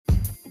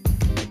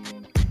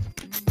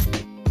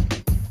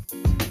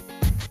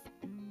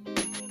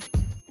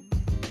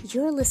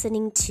You're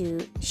listening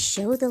to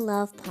Show the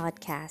Love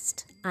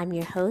podcast. I'm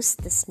your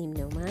host, Tasneem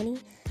Nomani,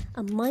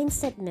 a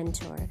mindset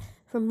mentor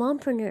for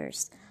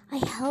mompreneurs. I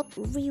help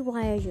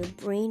rewire your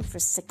brain for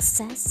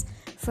success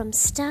from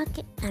stuck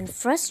and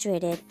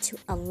frustrated to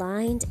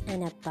aligned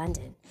and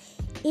abundant.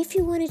 If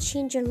you want to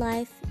change your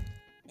life,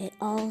 it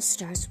all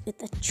starts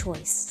with a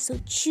choice. So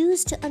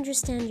choose to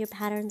understand your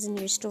patterns in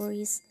your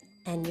stories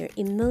and your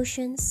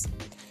emotions.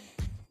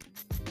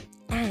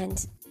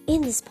 And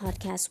in this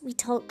podcast, we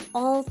talk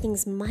all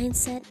things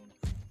mindset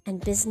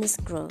and business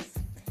growth.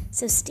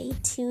 So stay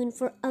tuned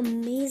for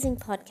amazing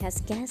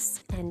podcast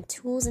guests and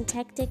tools and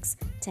tactics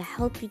to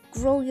help you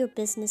grow your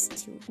business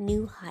to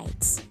new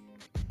heights.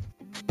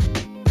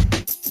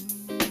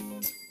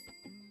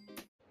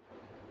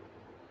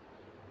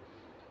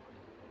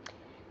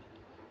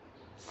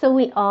 So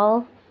we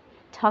all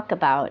talk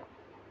about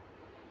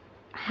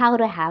how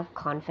to have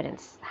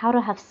confidence, how to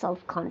have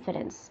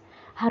self-confidence.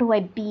 How do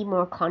I be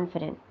more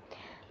confident?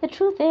 The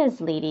truth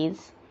is,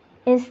 ladies,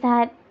 is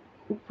that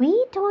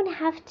we don't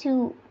have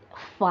to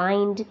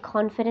find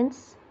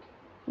confidence.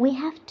 We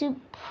have to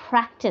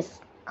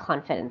practice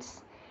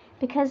confidence,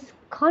 because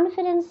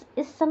confidence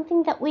is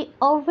something that we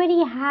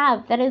already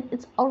have,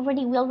 we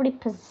already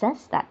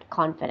possess that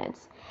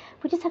confidence.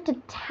 We just have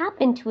to tap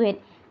into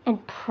it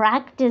and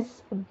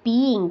practice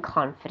being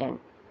confident.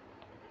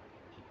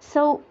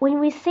 So when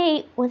we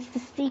say what's the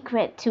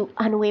secret to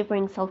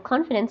unwavering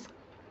self-confidence,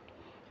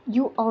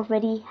 you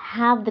already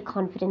have the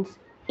confidence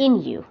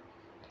in you.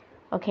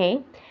 Okay?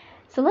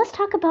 So let's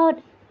talk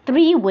about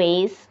 3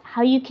 ways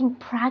how you can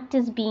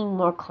practice being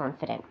more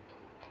confident.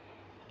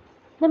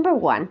 Number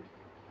 1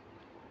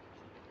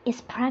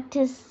 is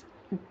practice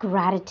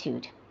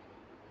gratitude.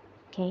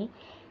 Okay?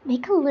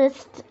 Make a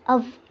list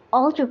of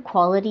all your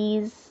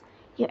qualities,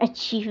 your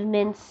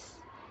achievements,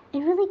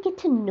 and really get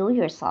to know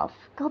yourself.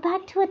 Go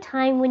back to a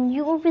time when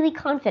you were really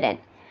confident.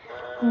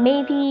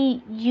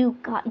 Maybe you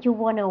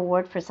won an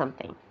award for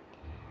something.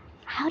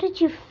 How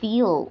did you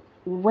feel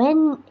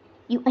when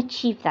you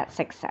achieved that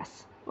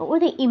success? What were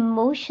the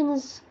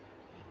emotions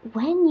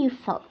when you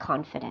felt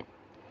confident?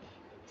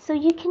 So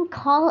you can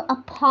call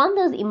upon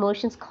those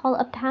emotions, call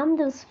upon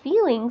those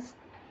feelings,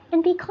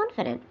 and be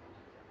confident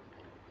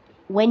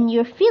when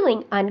you're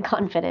feeling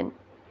unconfident,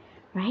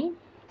 right?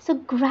 So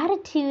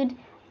gratitude,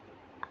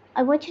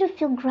 I want you to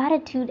feel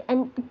gratitude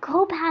and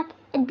go back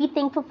and be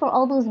thankful for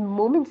all those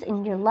moments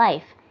in your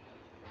life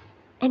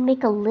and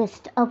make a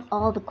list of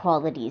all the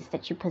qualities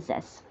that you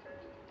possess.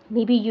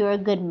 Maybe you're a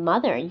good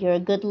mother, you're a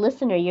good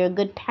listener, you're a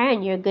good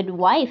parent, you're a good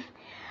wife,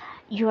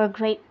 you're a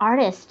great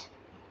artist,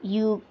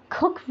 you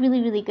cook really,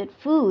 really good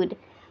food,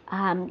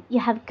 you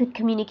have good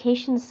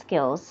communication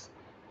skills.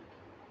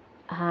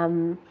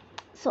 So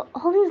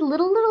all these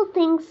little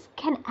things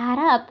can add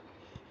up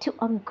to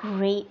a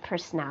great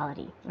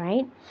personality,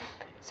 right?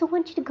 So I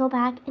want you to go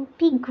back and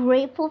be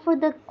grateful for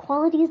the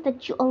qualities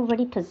that you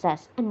already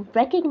possess and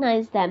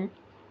recognize them.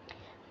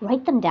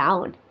 Write them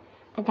down.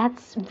 And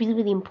that's really,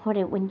 really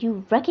important when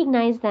you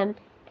recognize them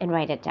and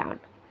write it down.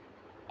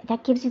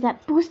 That gives you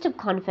that boost of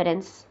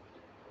confidence.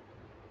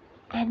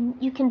 And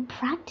you can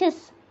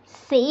practice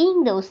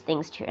saying those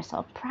things to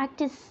yourself.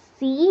 Practice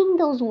seeing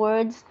those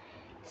words,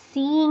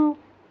 seeing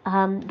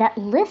that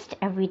list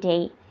every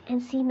day.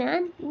 And see,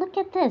 man, look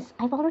at this.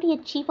 I've already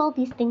achieved all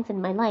these things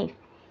in my life.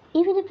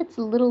 Even if it's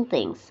little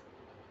things.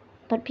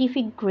 But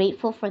be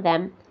grateful for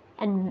them,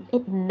 and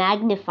it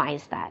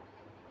magnifies that.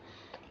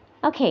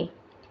 Okay,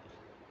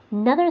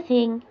 another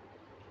thing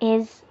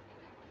is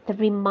the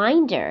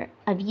reminder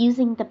of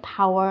using the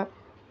power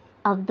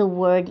of the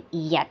word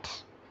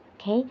yet.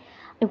 Okay,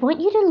 I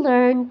want you to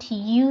learn to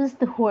use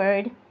the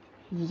word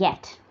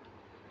yet.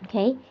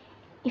 Okay,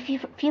 if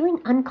you're feeling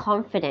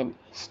unconfident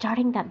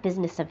starting that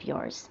business of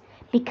yours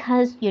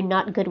because you're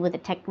not good with the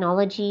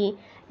technology,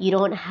 you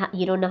don't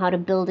know how to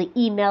build an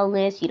email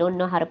list, you don't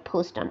know how to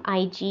post on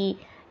IG,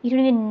 you don't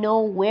even know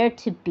where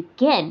to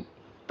begin.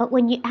 But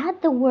when you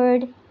add the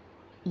word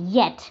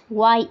yet,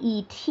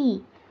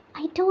 Y-E-T,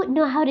 I don't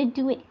know how to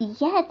do it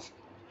yet,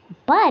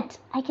 but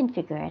I can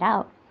figure it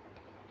out.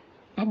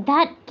 And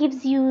that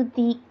gives you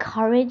the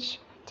courage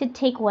to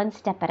take one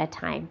step at a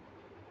time.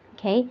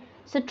 Okay?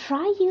 So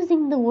try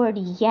using the word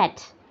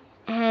yet,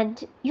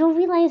 and you'll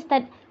realize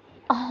that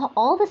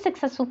all the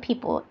successful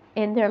people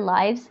in their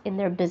lives, in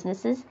their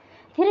businesses,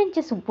 they didn't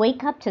just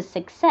wake up to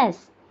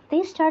success.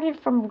 They started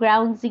from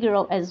ground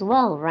zero as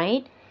well,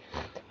 right?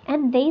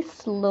 And they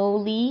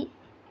slowly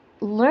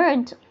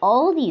learned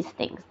all these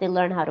things. They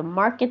learned how to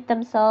market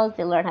themselves,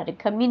 they learned how to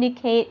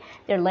communicate,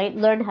 they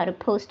learned how to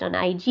post on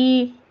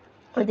IG,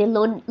 or they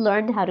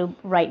learned how to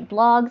write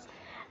blogs,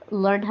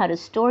 learned how to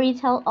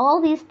storytell,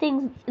 all these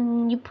things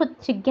you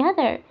put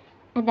together,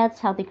 and that's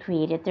how they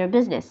created their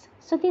business.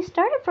 So they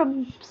started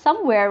from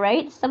somewhere,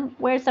 right?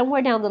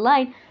 Somewhere down the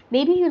line.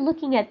 Maybe you're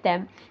looking at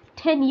them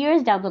 10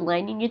 years down the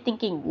line and you're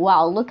thinking,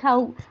 wow, look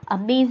how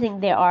amazing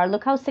they are,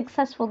 look how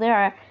successful they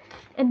are.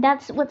 And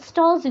that's what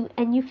stalls you,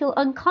 and you feel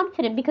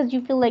unconfident because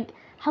you feel like,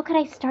 how could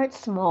I start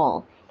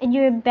small? And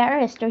you're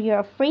embarrassed, or you're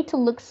afraid to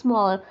look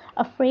small,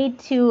 afraid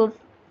to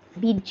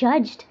be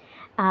judged,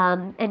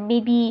 and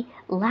maybe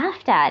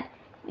laughed at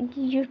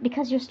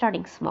because you're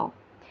starting small.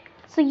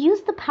 So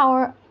use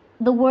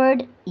the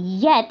word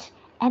yet,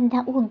 and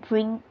that will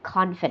bring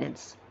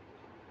confidence.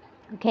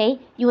 Okay,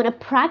 you want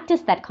to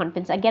practice that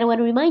confidence. Again, I want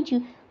to remind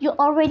you, you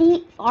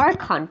already are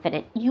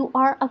confident. You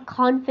are a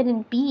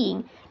confident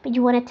being, but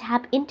you want to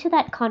tap into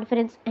that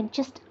confidence and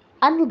just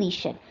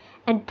unleash it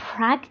and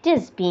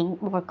practice being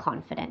more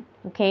confident.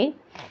 Okay,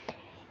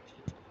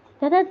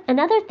 now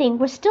another thing,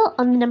 we're still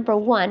on number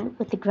one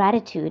with the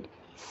gratitude.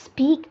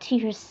 Speak to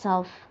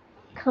yourself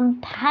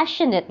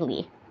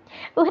compassionately.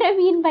 What I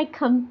mean by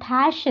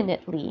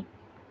compassionately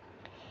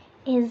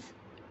is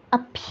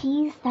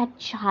appease that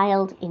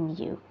child in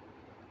you.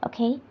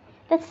 Okay?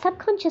 That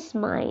subconscious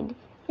mind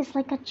is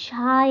like a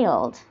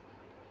child.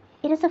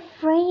 It is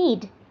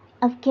afraid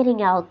of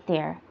getting out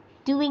there,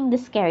 doing the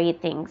scary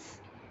things.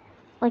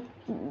 Like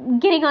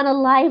getting on a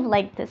live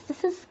like this.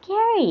 This is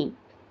scary.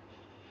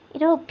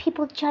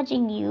 People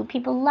judging you,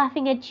 people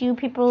laughing at you,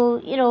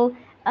 people,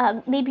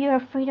 maybe you're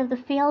afraid of the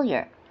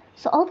failure.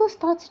 So all those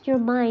thoughts in your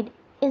mind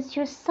is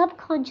your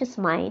subconscious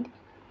mind.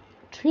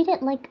 Treat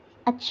it like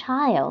a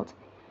child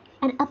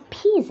and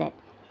appease it.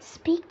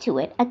 Speak to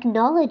it,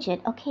 acknowledge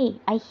it. Okay,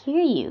 I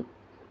hear you.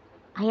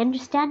 I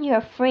understand you're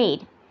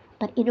afraid,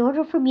 but in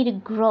order for me to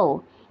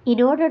grow,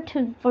 in order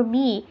for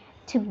me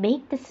to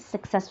make this a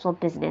successful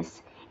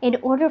business, in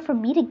order for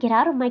me to get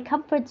out of my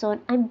comfort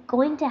zone, I'm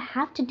going to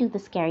have to do the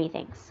scary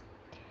things.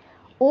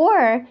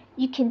 Or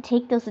you can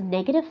take those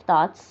negative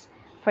thoughts.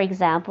 For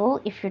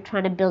example, if you're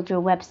trying to build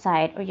your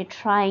website or you're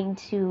trying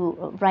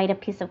to write a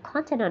piece of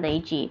content on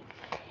IG,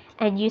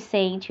 and you're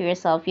saying to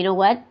yourself, you know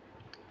what?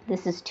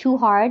 This is too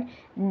hard.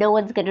 No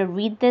one's going to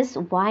read this.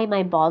 Why am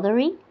I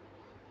bothering?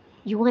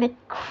 You want to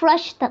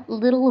crush that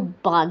little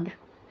bug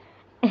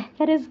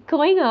that is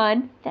going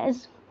on. That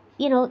is,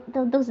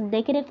 those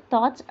negative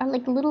thoughts are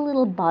like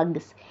little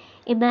bugs.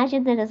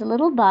 Imagine that as a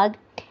little bug,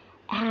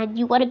 and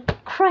you want to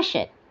crush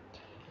it.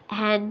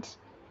 And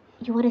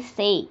you want to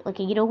say,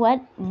 okay, you know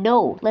what?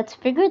 No, let's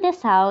figure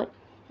this out.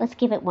 Let's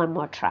give it one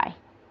more try.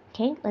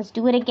 Okay, let's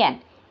do it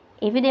again.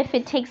 Even if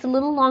it takes a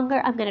little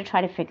longer, I'm going to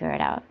try to figure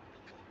it out.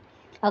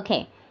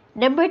 Okay,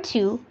 number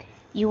 2,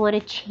 you want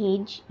to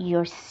change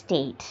your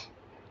state.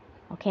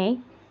 Okay,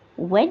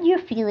 when you're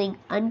feeling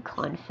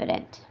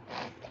unconfident,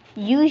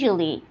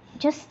 usually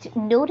just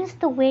notice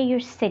the way you're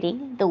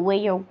sitting, the way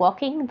you're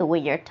walking, the way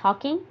you're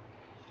talking.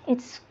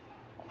 It's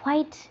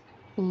quite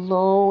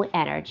low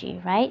energy,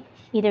 right?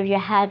 Either you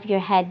have your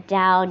head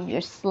down,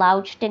 you're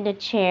slouched in a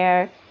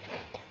chair,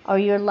 or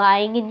you're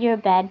lying in your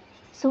bed.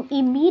 So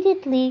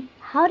immediately,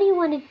 how do you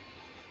want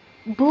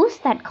to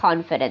boost that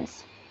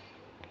confidence?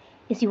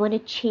 Is you want to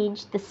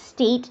change the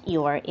state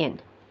you are in.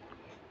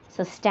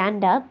 So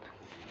stand up,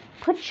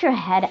 put your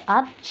head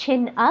up,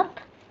 chin up,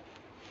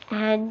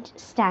 and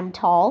stand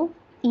tall.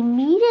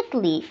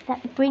 Immediately,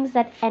 that brings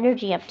that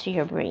energy up to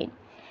your brain.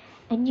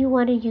 And you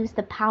want to use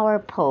the power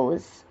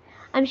pose.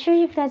 I'm sure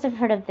you guys have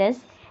heard of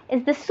this.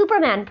 It's the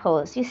Superman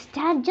pose. You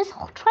stand, just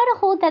try to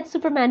hold that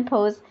Superman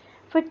pose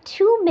for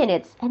 2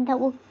 minutes, and that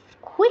will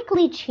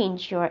quickly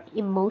change your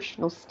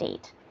emotional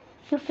state.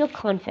 You'll feel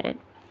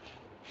confident.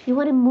 You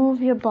want to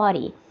move your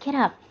body. Get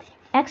up,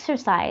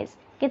 exercise,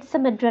 get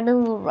some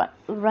adrenaline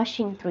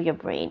rushing through your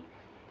brain.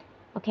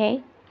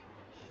 Okay?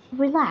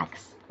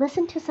 Relax.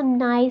 Listen to some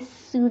nice,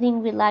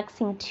 soothing,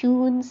 relaxing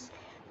tunes.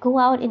 Go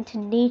out into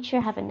nature,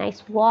 have a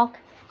nice walk.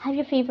 Have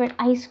your favorite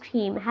ice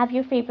cream. Have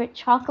your favorite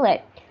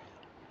chocolate.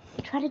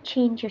 Try to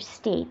change your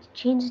state.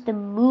 Change the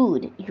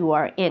mood you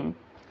are in.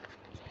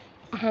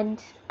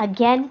 And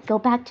again, go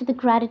back to the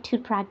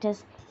gratitude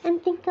practice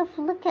and think of,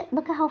 look at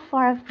how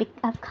far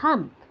I've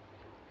come.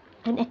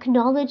 And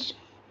acknowledge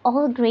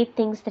all the great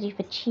things that you've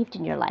achieved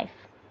in your life.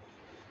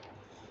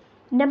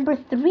 Number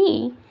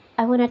 3,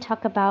 I want to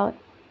talk about,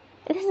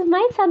 this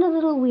might sound a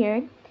little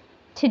weird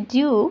to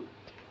do,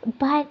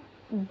 but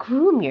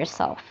groom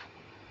yourself.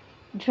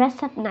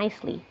 Dress up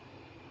nicely.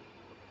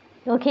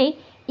 Okay?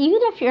 Even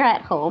if you're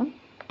at home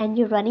and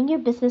you're running your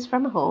business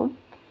from home,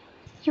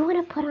 you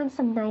want to put on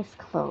some nice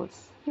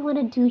clothes. You want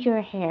to do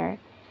your hair.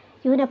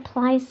 You want to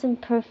apply some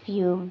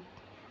perfume.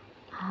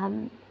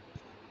 And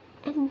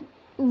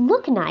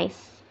look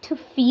nice to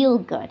feel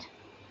good.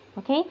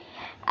 Okay?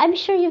 I'm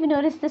sure you've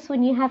noticed this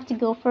when you have to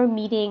go for a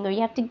meeting or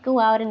you have to go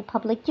out in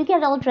public. You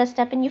get all dressed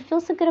up and you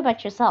feel so good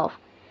about yourself.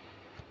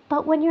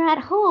 But when you're at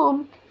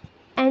home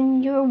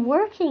and you're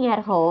working at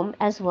home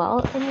as well,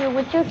 and you're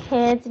with your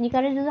kids and you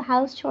got to do the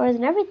house chores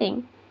and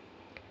everything,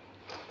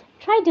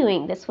 try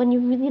doing this when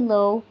you're really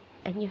low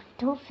and you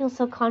don't feel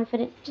so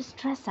confident. Just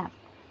dress up.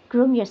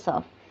 Groom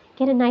yourself.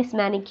 Get a nice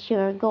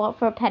manicure. Go out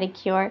for a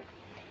pedicure.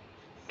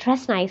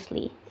 Dress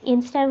nicely.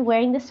 Instead of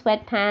wearing the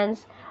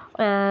sweatpants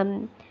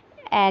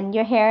and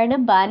your hair in a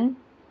bun,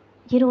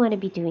 you don't want to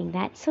be doing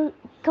that. So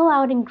go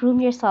out and groom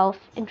yourself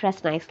and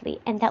dress nicely.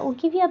 And that will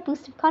give you a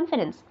boost of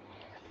confidence,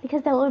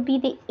 because that will be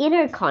the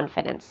inner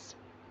confidence.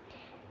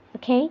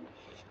 Okay?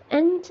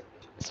 And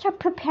start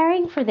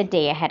preparing for the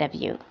day ahead of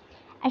you.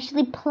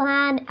 Actually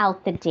plan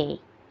out the day.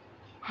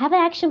 Have an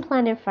action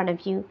plan in front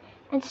of you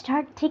and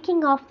start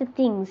ticking off the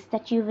things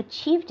that you've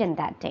achieved in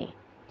that day.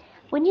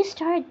 When you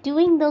start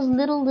doing those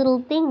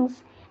little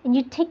things and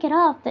you tick it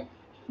off, that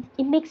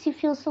it makes you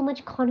feel so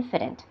much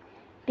confident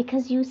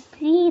because you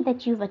see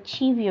that you've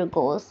achieved your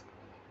goals,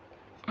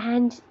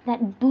 and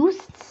that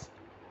boosts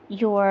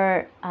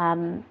your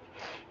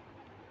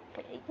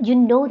you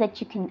know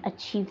that you can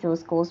achieve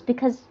those goals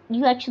because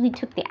you actually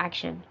took the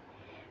action,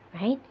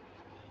 right?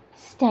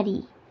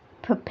 Study,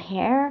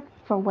 prepare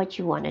for what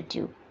you want to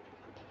do.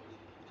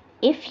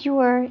 If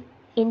you're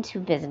into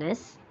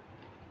business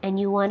and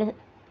you want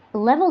to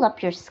level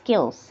up your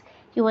skills,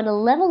 you want to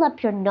level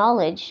up your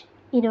knowledge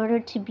in order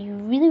to be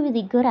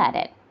really good at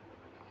it.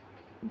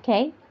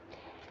 Okay?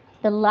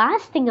 The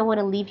last thing I want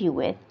to leave you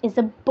with is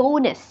a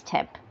bonus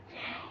tip.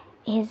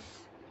 Is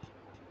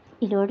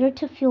in order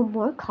to feel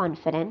more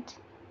confident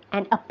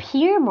and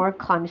appear more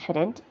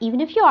confident, even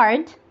if you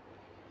aren't,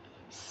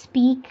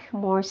 speak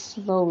more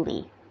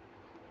slowly.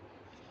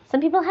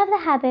 Some people have the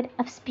habit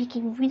of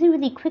speaking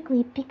really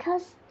quickly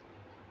because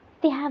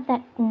they have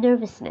that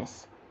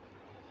nervousness.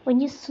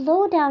 When you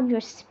slow down your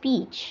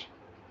speech,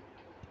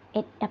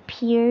 it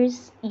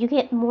appears you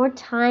get more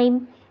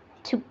time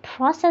to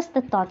process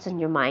the thoughts in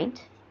your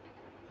mind,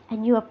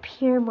 and you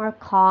appear more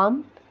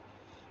calm,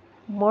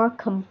 more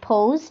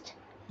composed,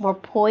 more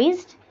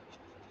poised,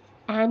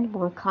 and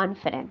more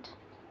confident.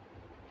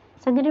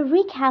 So I'm going to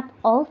recap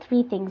all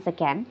three things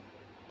again.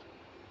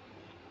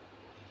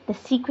 The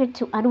secret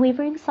to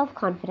unwavering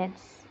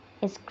self-confidence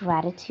is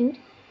gratitude.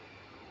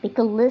 Make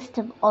a list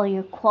of all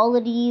your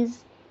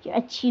qualities, your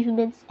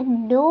achievements,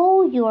 and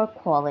know your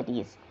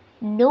qualities.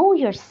 Know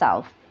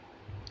yourself.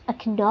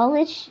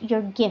 Acknowledge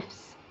your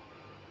gifts.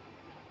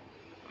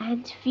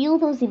 And feel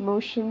those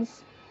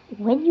emotions.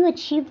 When you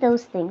achieve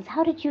those things,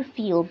 how did you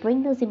feel?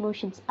 Bring those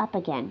emotions up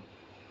again.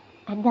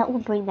 And that will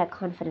bring that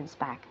confidence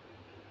back.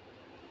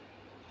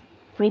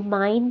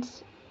 Remind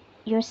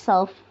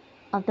yourself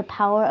of the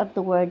power of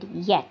the word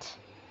yet.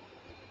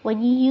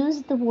 When you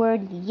use the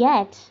word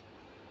yet,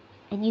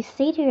 and you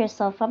say to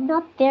yourself, I'm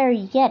not there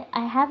yet,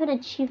 I haven't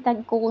achieved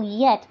that goal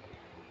yet,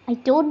 I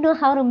don't know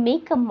how to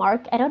make a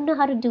mark, I don't know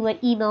how to do an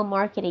email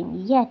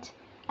marketing yet,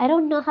 I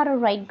don't know how to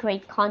write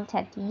great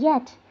content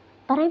yet,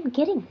 but I'm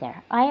getting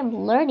there. I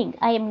am learning.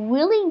 I am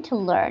willing to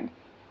learn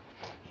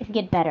and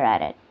get better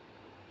at it.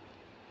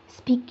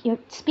 Speak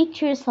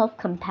to yourself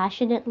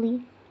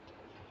compassionately.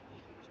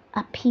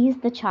 Appease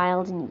the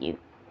child in you.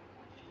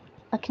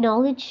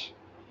 Acknowledge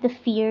the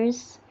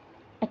fears.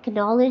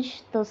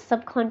 Acknowledge those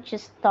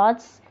subconscious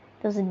thoughts,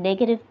 those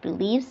negative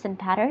beliefs and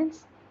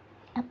patterns.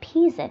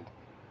 Appease it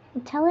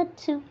and tell it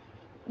to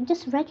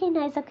just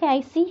recognize, okay,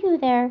 I see you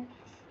there,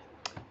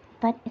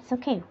 but it's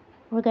okay.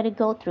 We're going to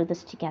go through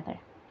this together.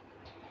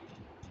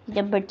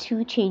 Number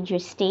 2, change your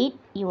state.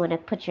 You want to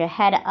put your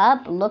head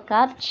up, look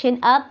up, chin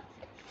up,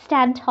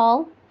 stand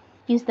tall.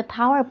 Use the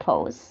power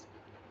pose,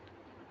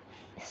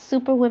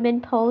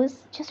 superwoman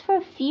pose, just for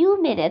a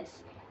few minutes,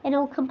 and it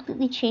will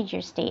completely change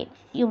your state.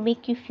 It'll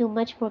make you feel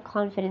much more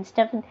confident.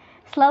 Instead of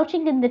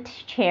slouching in the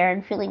chair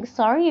and feeling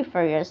sorry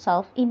for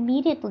yourself,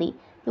 immediately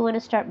you want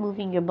to start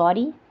moving your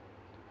body.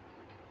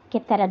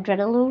 Get that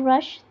adrenaline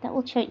rush. That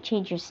will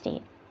change your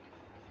state.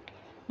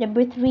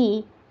 Number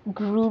 3,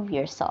 groom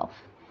yourself.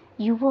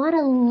 You want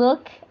to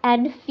look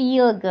and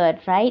feel good,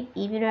 right?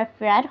 Even if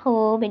you're at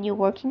home and you're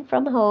working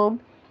from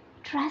home,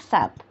 dress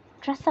up.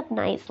 Dress up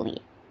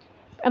nicely.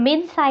 From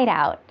inside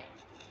out.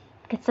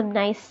 Get some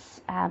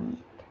nice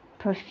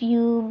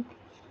perfume.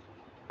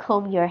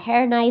 Comb your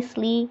hair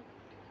nicely.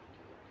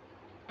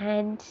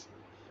 And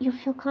you'll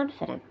feel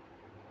confident.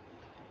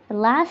 The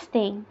last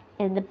thing,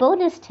 and the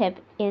bonus tip,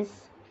 is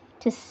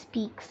to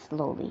speak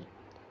slowly.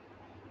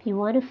 If you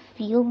want to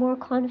feel more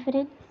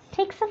confident,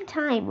 take some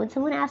time. When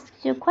someone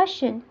asks you a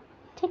question,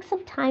 take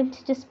some time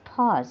to just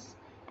pause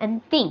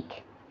and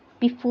think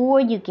before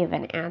you give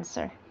an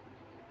answer.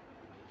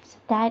 So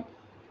that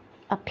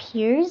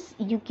appears,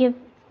 you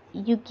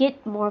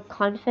get more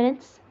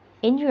confidence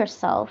in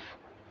yourself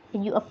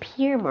and you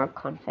appear more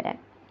confident.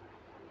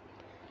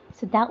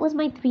 So that was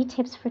my 3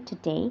 tips for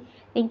today.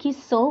 Thank you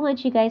so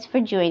much, you guys, for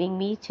joining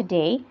me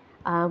today.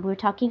 We're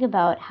talking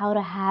about how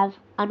to have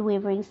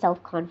unwavering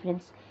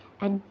self-confidence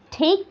and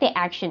take the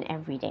action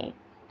every day.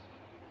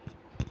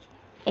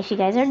 If you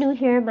guys are new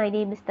here, my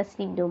name is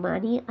Tasneem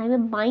Domani. I'm a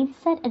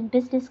mindset and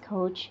business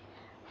coach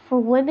for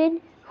women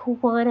who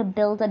want to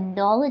build a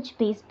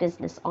knowledge-based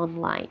business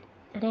online.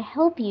 And I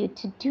help you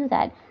to do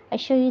that. I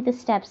show you the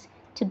steps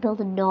to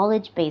build a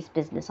knowledge-based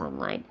business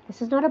online.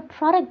 This is not a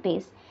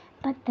product-based,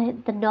 but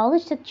the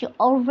knowledge that you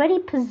already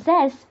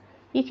possess,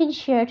 you can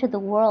share to the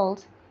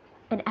world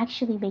and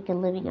actually make a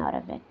living out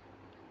of it.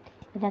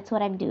 And that's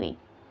what I'm doing.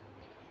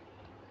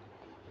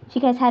 If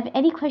you guys have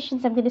any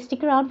questions, I'm going to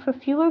stick around for a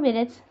few more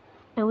minutes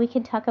and we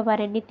can talk about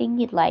anything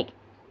you'd like.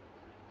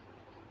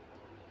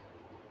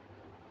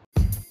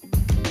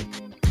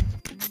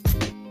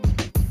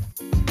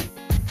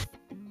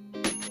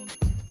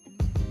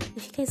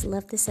 If you guys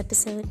love this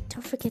episode,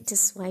 don't forget to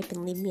swipe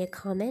and leave me a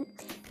comment.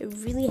 It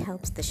really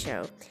helps the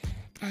show.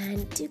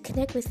 And do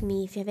connect with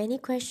me if you have any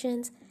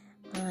questions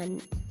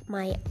on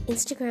my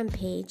Instagram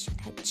page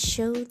at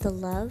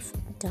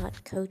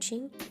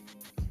showthelove.coaching.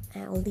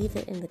 I'll leave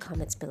it in the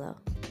comments below.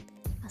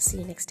 I'll see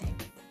you next time.